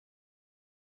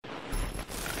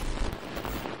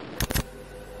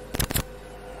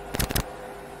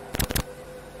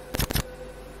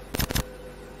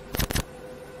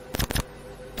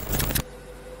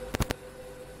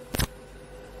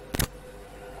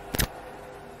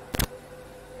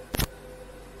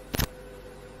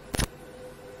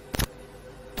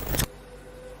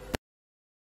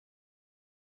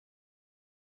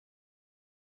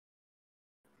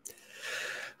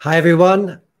Hi,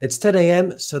 everyone. It's 10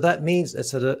 a.m., so that means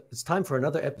it's time for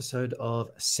another episode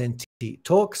of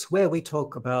SentiTalks, where we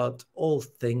talk about all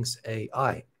things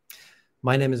AI.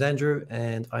 My name is Andrew,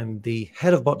 and I'm the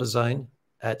head of bot design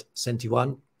at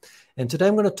SentiOne. And today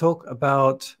I'm going to talk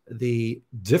about the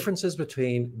differences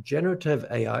between generative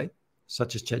AI,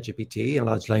 such as ChatGPT and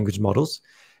large language models,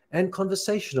 and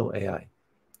conversational AI.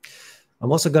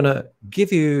 I'm also going to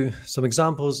give you some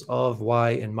examples of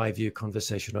why, in my view,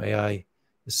 conversational AI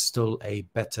is still a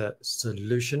better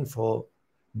solution for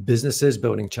businesses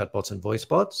building chatbots and voice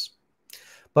bots,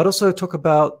 but also talk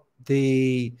about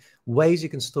the ways you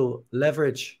can still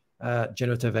leverage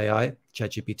generative AI,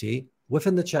 ChatGPT,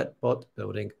 within the chatbot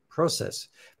building process,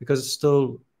 because it's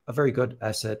still a very good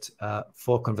asset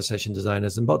for conversation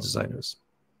designers and bot designers.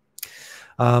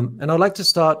 And I'd like to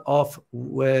start off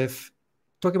with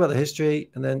talking about the history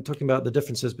and then talking about the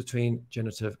differences between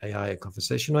generative AI and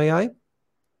conversational AI.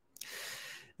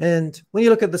 And when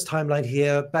you look at this timeline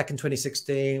here, back in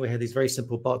 2016, we had these very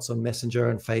simple bots on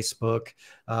Messenger and Facebook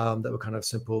that were kind of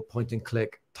simple point and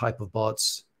click type of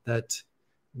bots that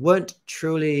weren't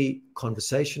truly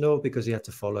conversational because you had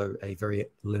to follow a very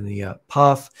linear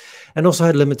path, and also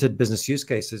had limited business use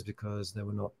cases because they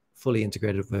were not fully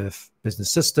integrated with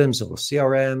business systems or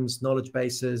CRMs, knowledge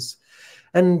bases,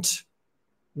 and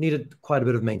needed quite a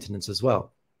bit of maintenance as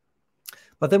well.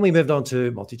 But then we moved on to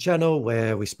multi-channel,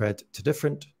 where we spread to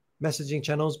different messaging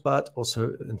channels, but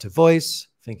also into voice,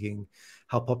 thinking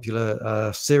how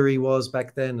popular Siri was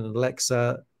back then, and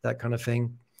Alexa, that kind of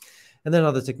thing. And then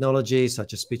other technologies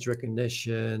such as speech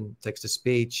recognition,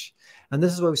 text-to-speech. And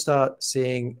this is where we start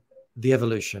seeing the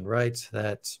evolution, right?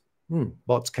 That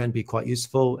bots can be quite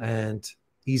useful and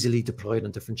easily deployed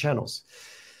on different channels.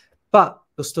 But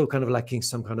we're still kind of lacking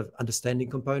some kind of understanding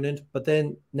component. But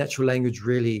then natural language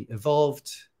really evolved.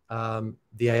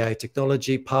 The AI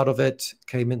technology part of it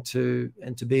came into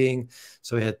being.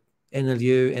 So we had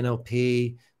NLU,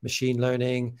 NLP, machine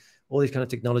learning, all these kind of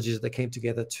technologies that came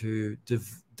together to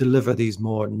deliver these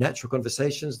more natural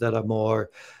conversations that are more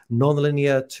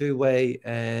non-linear, two-way,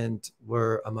 and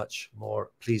were a much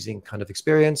more pleasing kind of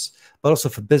experience, but also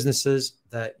for businesses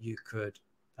that you could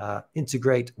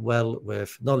integrate well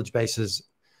with knowledge bases,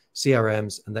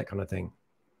 CRMs, and that kind of thing.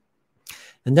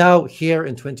 And now here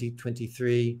in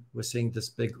 2023, we're seeing this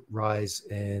big rise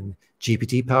in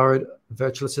GPT-powered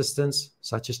virtual assistants,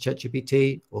 such as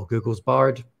ChatGPT or Google's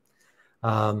Bard.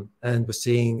 And we're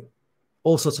seeing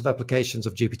all sorts of applications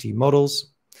of GPT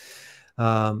models,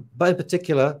 but in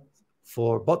particular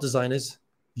for bot designers,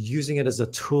 using it as a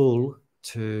tool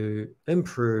to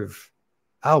improve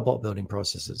our bot building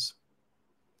processes.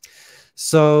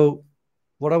 So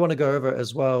what I want to go over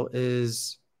as well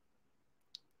is,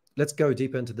 let's go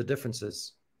deeper into the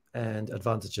differences and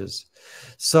advantages.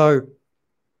 So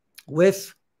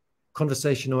with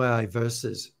conversational AI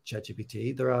versus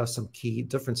ChatGPT, there are some key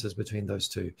differences between those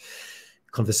two.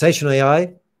 Conversational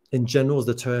AI, in general, is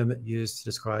the term used to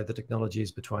describe the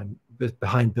technologies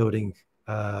behind building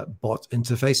bot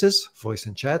interfaces, voice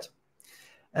and chat.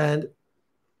 And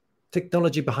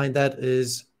technology behind that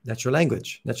is natural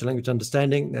language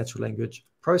understanding, natural language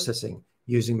processing,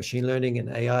 using machine learning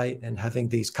and AI, and having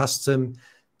these custom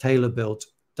tailor-built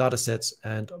data sets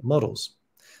and models.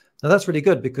 Now, that's really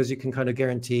good because you can kind of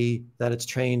guarantee that it's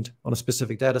trained on a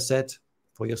specific data set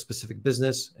for your specific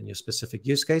business and your specific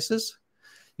use cases.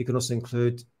 You can also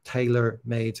include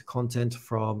tailor-made content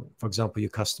from, for example, your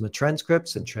customer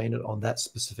transcripts, and train it on that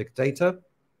specific data.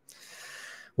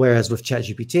 Whereas with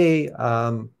ChatGPT,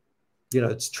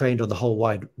 it's trained on the whole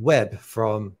wide web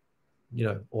from,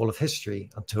 all of history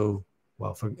until,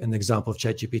 well, for an example of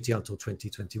ChatGPT, until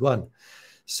 2021.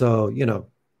 So,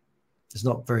 it's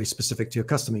not very specific to your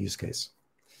customer use case.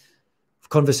 For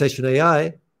conversational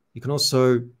AI, you can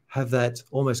also have that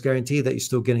almost guarantee that you're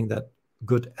still getting that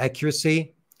good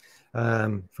accuracy.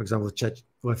 For example,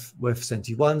 with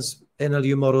SentiOne's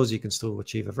NLU models, you can still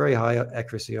achieve a very high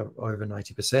accuracy of over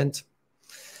 90%.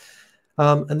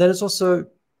 And then it's also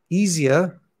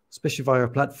easier, especially via a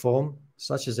platform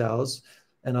such as ours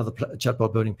and other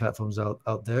chatbot building platforms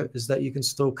out there, is that you can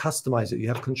still customize it. You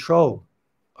have control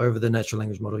over the natural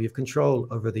language model. You have control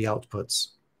over the outputs.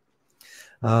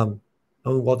 And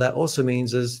what that also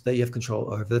means is that you have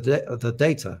control over the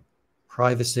data,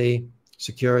 privacy,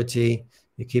 security.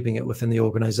 You're keeping it within the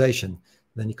organization.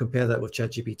 Then you compare that with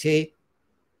ChatGPT,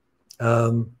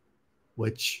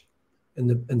 which in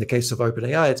the case of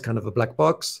OpenAI, it's kind of a black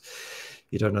box.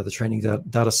 You don't know the training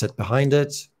data set behind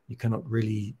it. You cannot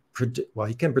really predict. Well,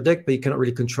 you can predict, but you cannot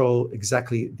really control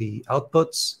exactly the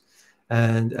outputs.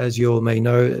 And as you all may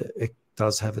know, it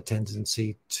does have a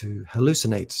tendency to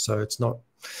hallucinate. So it's not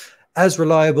as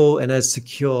reliable and as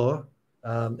secure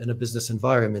in a business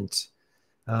environment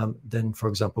than, for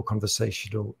example,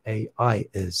 conversational AI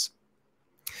is.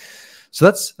 So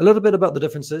that's a little bit about the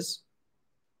differences.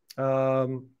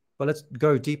 But let's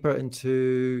go deeper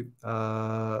into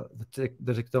the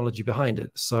technology behind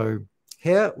it. So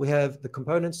here we have the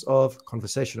components of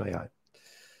conversational AI.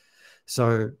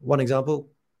 So one example,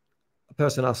 a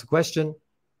person asks a question,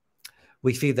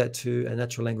 we feed that to a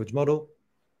natural language model,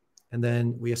 and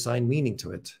then we assign meaning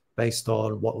to it based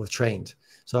on what we've trained.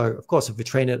 So of course, if we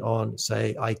train it on,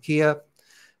 say, IKEA,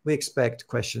 we expect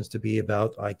questions to be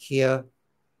about IKEA,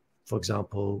 for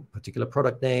example, particular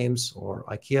product names or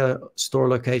IKEA store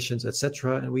locations,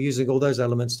 etc. And we're using all those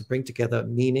elements to bring together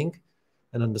meaning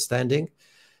and understanding,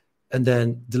 and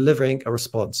then delivering a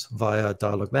response via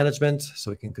dialogue management,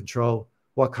 so we can control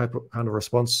what kind of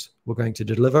response we're going to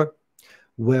deliver,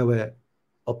 where we're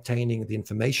obtaining the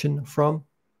information from,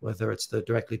 whether it's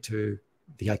directly to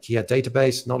the IKEA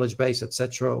database, knowledge base,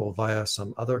 etc., or via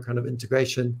some other kind of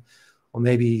integration, or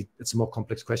maybe it's a more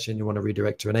complex question you want to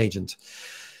redirect to an agent.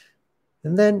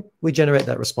 And then we generate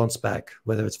that response back,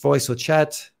 whether it's voice or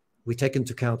chat. We take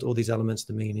into account all these elements,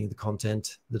 the meaning, the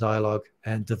content, the dialogue,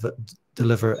 and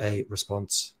deliver a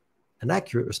response, an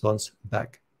accurate response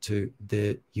back to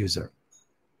the user.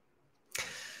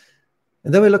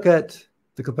 And then we look at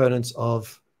the components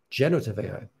of generative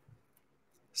AI.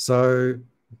 So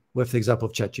with the example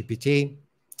of ChatGPT, it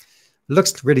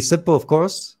looks really simple, of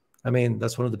course. I mean,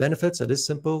 that's one of the benefits. It is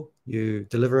simple. You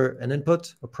deliver an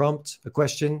input, a prompt, a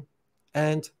question,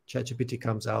 and ChatGPT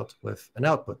comes out with an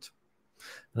output.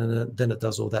 And then it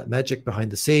does all that magic behind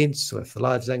the scenes. So with the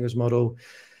large language model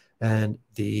and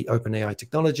the OpenAI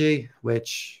technology,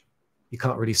 which you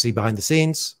can't really see behind the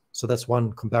scenes. So that's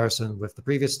one comparison with the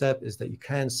previous step, is that you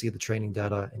can see the training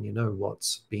data and you know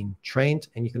what's been trained.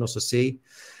 And you can also see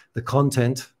the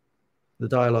content, the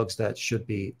dialogues that should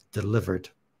be delivered.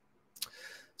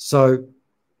 So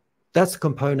that's the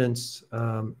components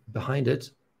behind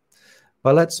it.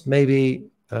 But let's maybe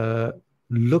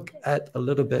look at a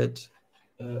little bit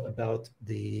about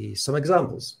some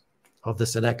examples of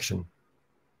this in action.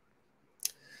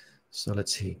 So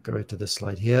let's see, go to this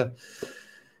slide here.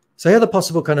 So here are the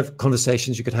possible kind of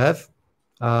conversations you could have,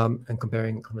 and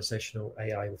comparing conversational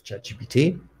AI with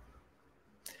ChatGPT.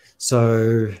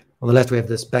 So on the left, we have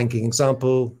this banking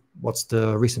example. What's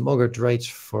the recent mortgage rate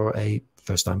for a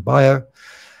first-time buyer?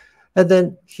 And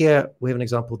then here we have an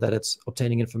example that it's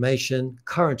obtaining information,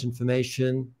 current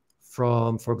information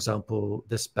from, for example,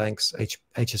 this bank's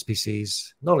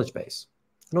HSBC's knowledge base,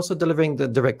 and also delivering the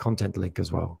direct content link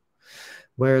as well.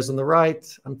 Whereas on the right,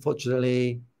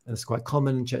 unfortunately, and it's quite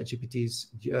common in ChatGPT's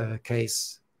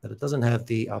case, that it doesn't have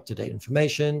the up-to-date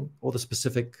information or the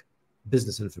specific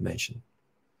business information.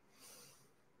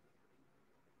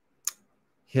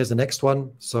 Here's the next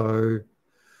one. So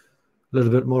a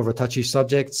little bit more of a touchy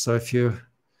subject. So if you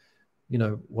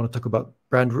want to talk about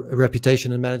brand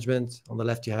reputation and management, on the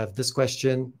left you have this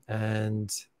question,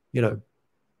 and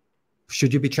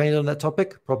should you be trained on that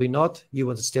topic? Probably not. You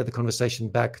want to steer the conversation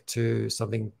back to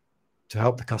something to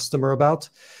help the customer about.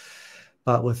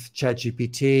 But with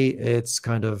ChatGPT, it's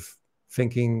kind of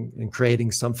thinking and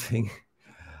creating something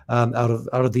out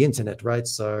of the internet, right?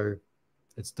 So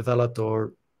it's developed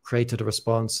or created a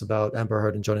response about Amber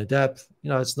Heard and Johnny Depp.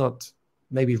 It's not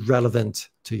maybe relevant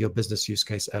to your business use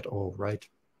case at all, right?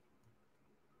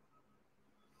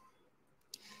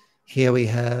 Here we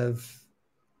have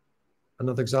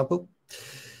another example.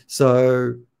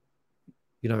 So,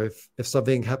 if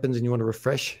something happens and you want to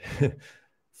refresh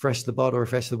the bot or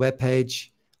refresh the web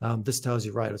page, this tells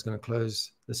you, right, it's going to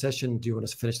close the session. Do you want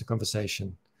us to finish the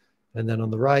conversation? And then on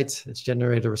the right, it's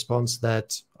generated a response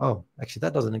that, oh, actually,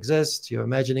 that doesn't exist. You're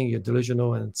imagining, you're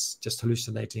delusional, and it's just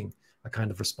hallucinating a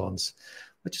kind of response,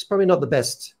 which is probably not the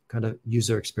best kind of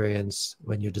user experience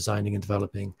when you're designing and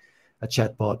developing a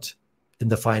chatbot in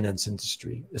the finance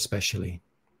industry, especially.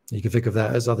 You can think of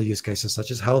that as other use cases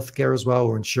such as healthcare as well,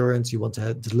 or insurance. You want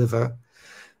to deliver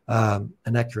an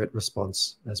accurate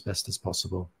response as best as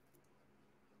possible.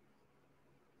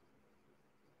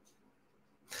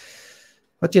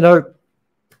 But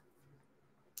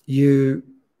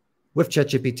with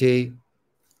ChatGPT,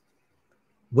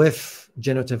 with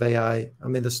generative AI, I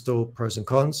mean, there's still pros and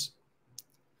cons.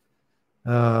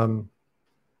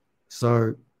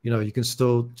 So, you can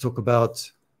still talk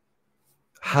about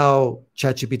how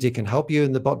ChatGPT can help you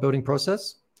in the bot building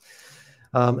process.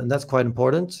 And that's quite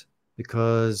important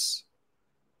because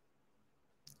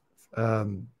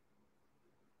the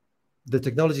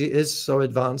technology is so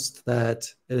advanced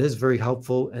that it is very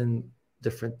helpful in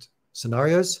different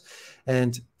scenarios.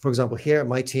 And for example, here at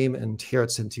my team and here at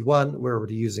SentiOne, we're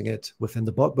already using it within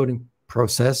the bot building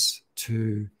process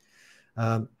to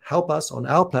help us on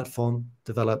our platform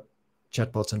develop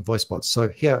chatbots and voice bots. So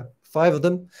here, 5 of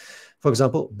them. For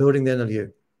example, building the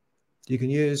NLU. You can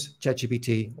use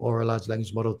ChatGPT or a large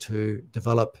language model to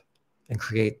develop and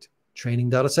create training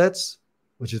data sets,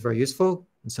 which is very useful,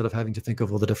 instead of having to think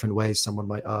of all the different ways someone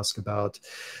might ask about,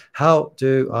 how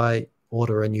do I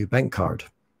order a new bank card?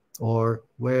 Or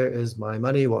where is my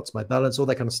money? What's my balance? All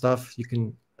that kind of stuff. You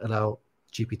can allow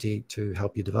GPT to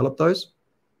help you develop those.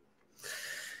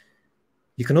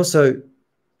 You can also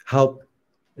help,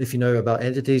 if you know about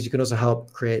entities, you can also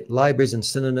help create libraries and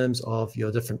synonyms of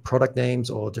your different product names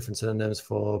or different synonyms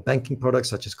for banking products,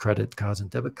 such as credit cards and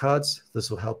debit cards. This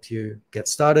will help you get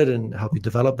started and help you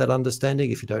develop that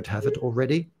understanding if you don't have it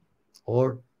already,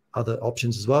 or other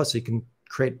options as well. So you can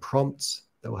create prompts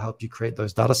that will help you create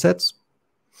those data sets.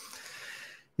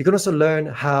 You can also learn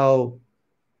how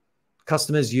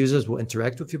customers, users will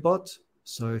interact with your bot.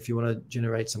 So if you want to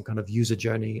generate some kind of user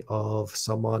journey of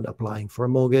someone applying for a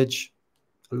mortgage,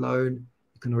 a loan,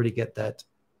 you can already get that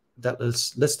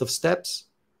list of steps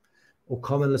or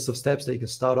common list of steps that you can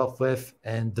start off with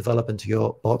and develop into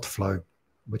your bot flow,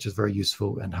 which is very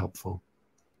useful and helpful.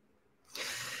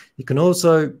 You can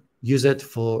also use it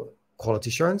for quality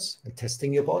assurance and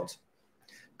testing your bot,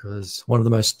 because one of the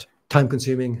most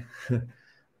time-consuming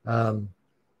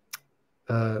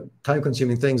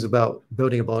things about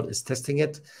building a bot is testing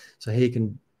it. So here you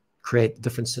can create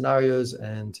different scenarios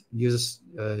and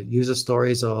user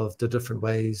stories of the different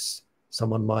ways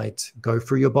someone might go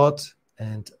through your bot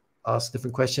and ask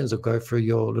different questions or go through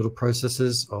your little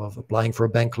processes of applying for a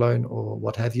bank loan or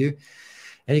what have you.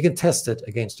 And you can test it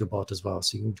against your bot as well.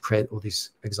 So you can create all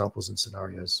these examples and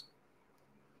scenarios.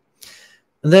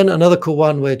 And then another cool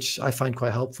one, which I find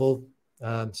quite helpful,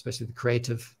 especially the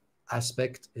creative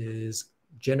aspect, is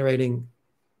generating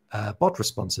bot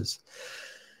responses.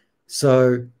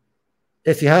 So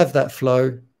if you have that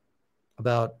flow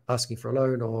about asking for a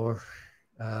loan or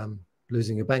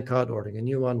losing your bank card, ordering a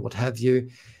new one, what have you,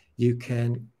 you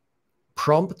can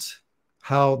prompt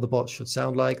how the bot should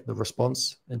sound like, the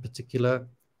response in particular.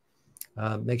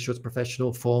 Make sure it's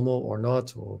professional, formal or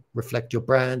not, or reflect your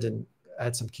brand and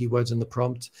add some keywords in the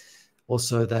prompt.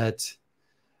 Also that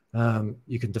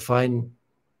you can define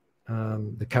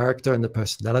the character and the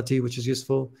personality, which is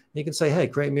useful. And you can say, hey,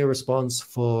 create me a response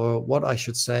for what I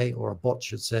should say or a bot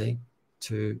should say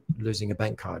to losing a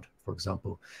bank card, for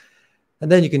example.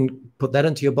 And then you can put that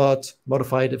into your bot,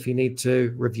 modify it if you need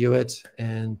to, review it,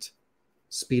 and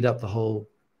speed up the whole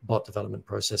bot development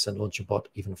process and launch your bot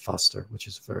even faster, which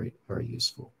is very, very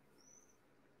useful.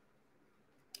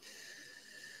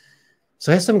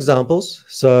 So here's some examples.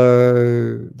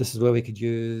 So this is where we could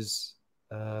use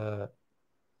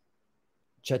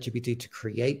ChatGPT to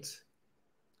create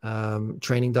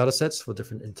training data sets for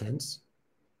different intents.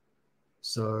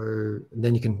 So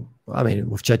then you can, I mean,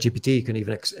 with ChatGPT, you can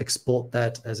even export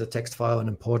that as a text file and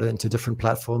import it into different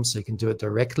platforms. So you can do it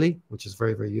directly, which is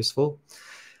very, very useful.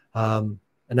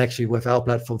 And actually with our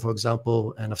platform, for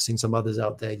example, and I've seen some others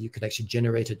out there, you can actually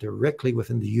generate it directly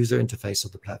within the user interface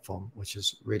of the platform, which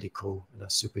is really cool and a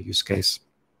super use case.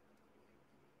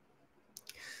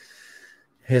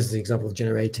 Here's the example of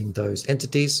generating those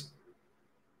entities.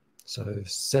 So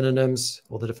synonyms,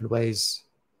 all the different ways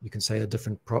you can say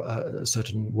a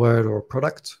certain word or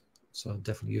product. So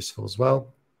definitely useful as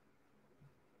well.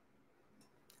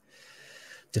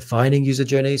 Defining user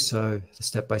journeys, so the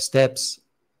step-by-steps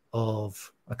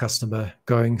of a customer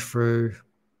going through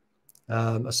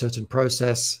a certain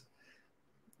process,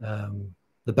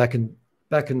 the back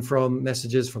and from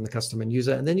messages from the customer and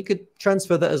user, and then you could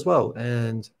transfer that as well.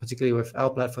 And particularly with our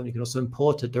platform, you can also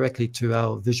import it directly to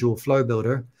our visual flow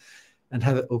builder and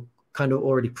have it kind of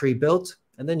already pre-built.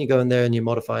 And then you go in there and you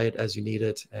modify it as you need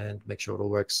it and make sure it all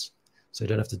works. So you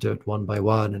don't have to do it one by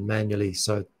one and manually.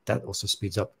 So that also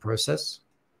speeds up the process.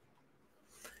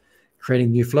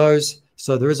 Creating new flows.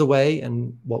 So there is a way,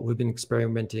 and what we've been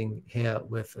experimenting here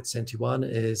with at SentiOne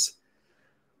is,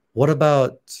 what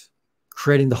about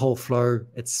creating the whole flow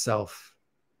itself?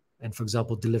 And for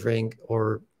example, delivering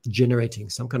or generating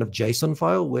some kind of JSON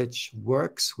file, which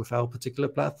works with our particular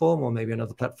platform or maybe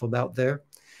another platform out there,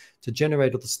 to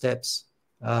generate all the steps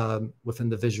within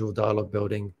the visual dialogue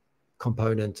building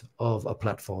component of a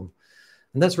platform.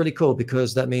 And that's really cool,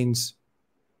 because that means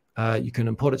you can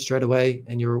import it straight away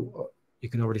and you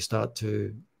can already start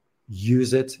to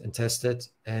use it and test it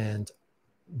and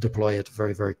deploy it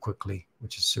very, very quickly,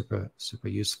 which is super, super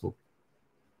useful.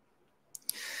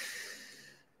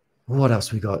 What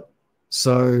else we got?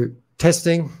 So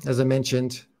testing, as I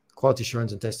mentioned, quality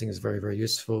assurance and testing is very, very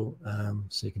useful.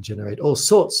 So you can generate all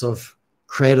sorts of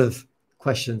creative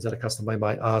questions that a customer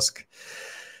might ask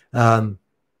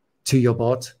to your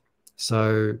bot.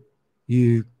 So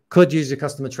you could use your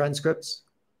customer transcripts,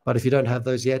 but if you don't have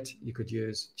those yet, you could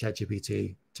use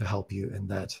ChatGPT to help you in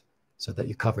that, so that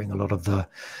you're covering a lot of the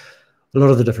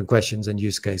different questions and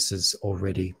use cases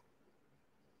already.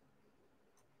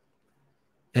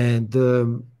 And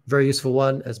the very useful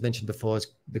one, as mentioned before, is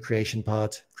the creation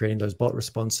part, creating those bot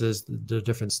responses, the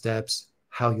different steps,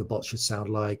 how your bot should sound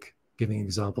like, giving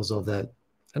examples of that,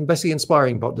 and basically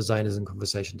inspiring bot designers and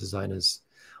conversation designers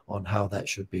on how that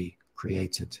should be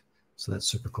created. So that's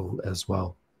super cool as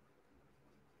well.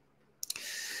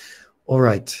 All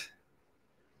right.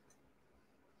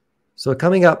 So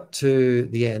coming up to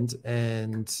the end,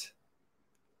 and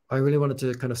I really wanted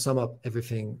to kind of sum up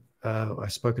everything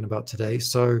I've spoken about today.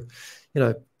 So,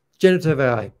 generative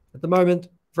AI at the moment,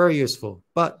 very useful,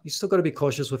 but you still got to be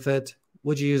cautious with it.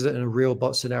 Would you use it in a real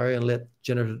bot scenario and let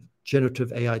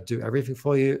generative AI do everything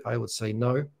for you? I would say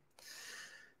no.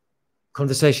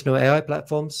 Conversational AI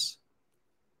platforms,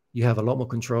 you have a lot more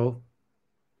control.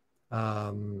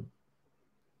 You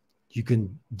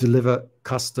can deliver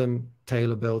custom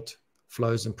tailor-built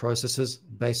flows and processes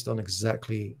based on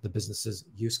exactly the business's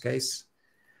use case.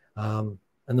 And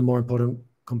the more important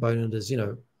component is,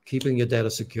 keeping your data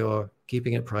secure,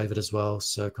 keeping it private as well.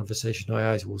 So conversational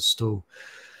AI will still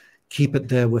keep it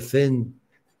there within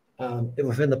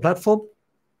the platform,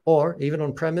 or even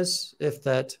on premise if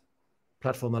that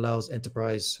platform allows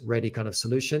enterprise-ready kind of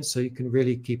solutions. So you can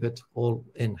really keep it all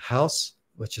in-house,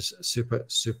 which is super,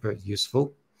 super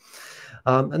useful.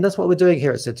 And that's what we're doing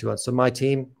here at SentiOne. So my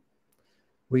team,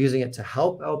 we're using it to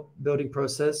help our building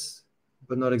process,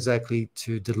 but not exactly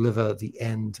to deliver the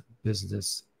end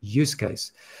business use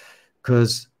case,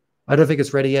 because I don't think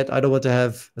it's ready yet. I don't want to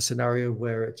have a scenario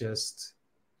where it just,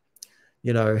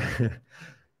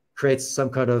 creates some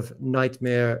kind of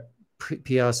nightmare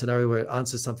PR scenario where it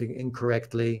answers something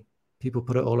incorrectly. People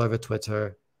put it all over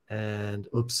Twitter, and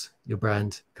oops, your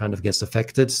brand kind of gets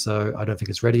affected. So I don't think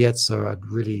it's ready yet. So I'd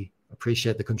really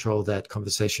appreciate the control that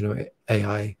conversational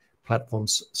AI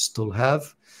platforms still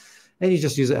have. And you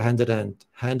just use it hand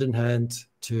in hand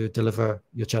to deliver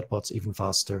your chatbots even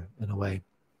faster in a way.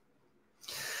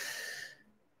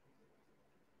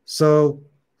 So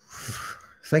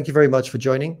thank you very much for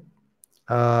joining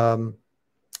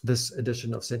this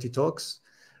edition of SentiTalks.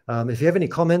 If you have any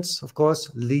comments, of course,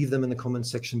 leave them in the comment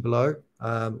section below.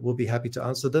 We'll be happy to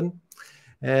answer them.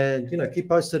 And, keep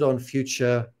posted on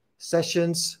future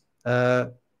sessions.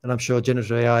 And I'm sure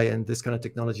generative AI and this kind of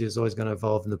technology is always going to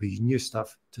evolve, and there'll be new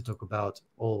stuff to talk about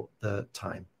all the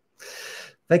time.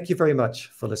 Thank you very much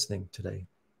for listening today.